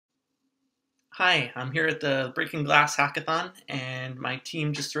Hi, I'm here at the Breaking Glass Hackathon, and my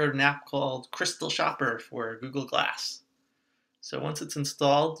team just wrote an app called Crystal Shopper for Google Glass. So once it's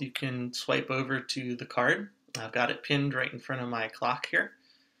installed, you can swipe over to the card. I've got it pinned right in front of my clock here,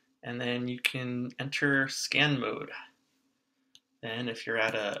 and then you can enter scan mode. Then if you're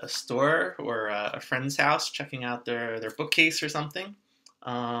at a store or a friend's house checking out their bookcase or something,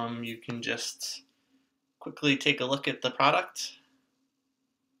 you can just quickly take a look at the product.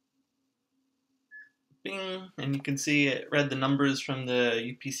 Bing, and you can see it read the numbers from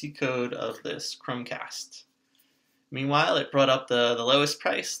the UPC code of this Chromecast. Meanwhile, it brought up the lowest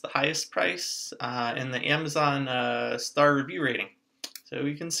price, the highest price, and the Amazon star review rating. So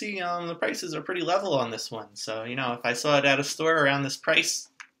you can see the prices are pretty level on this one. So, if I saw it at a store around this price,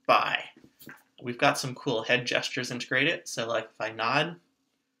 buy. We've got some cool head gestures integrated. So like if I nod,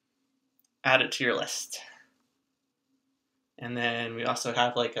 add it to your list. And then we also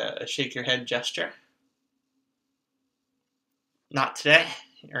have like a shake your head gesture. Not today,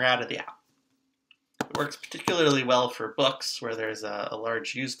 you're out of the app. It works particularly well for books where there's a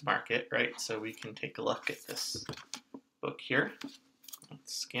large used market, right? So we can take a look at this book here.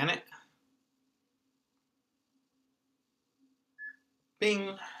 Let's scan it.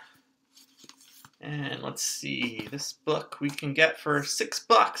 Bing. And let's see, this book we can get for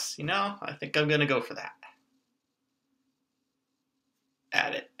 $6. I think I'm gonna go for that.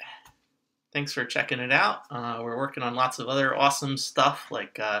 Add it. Thanks for checking it out. We're working on lots of other awesome stuff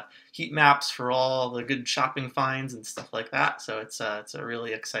like heat maps for all the good shopping finds and stuff like that. So it's a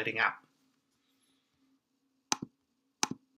really exciting app.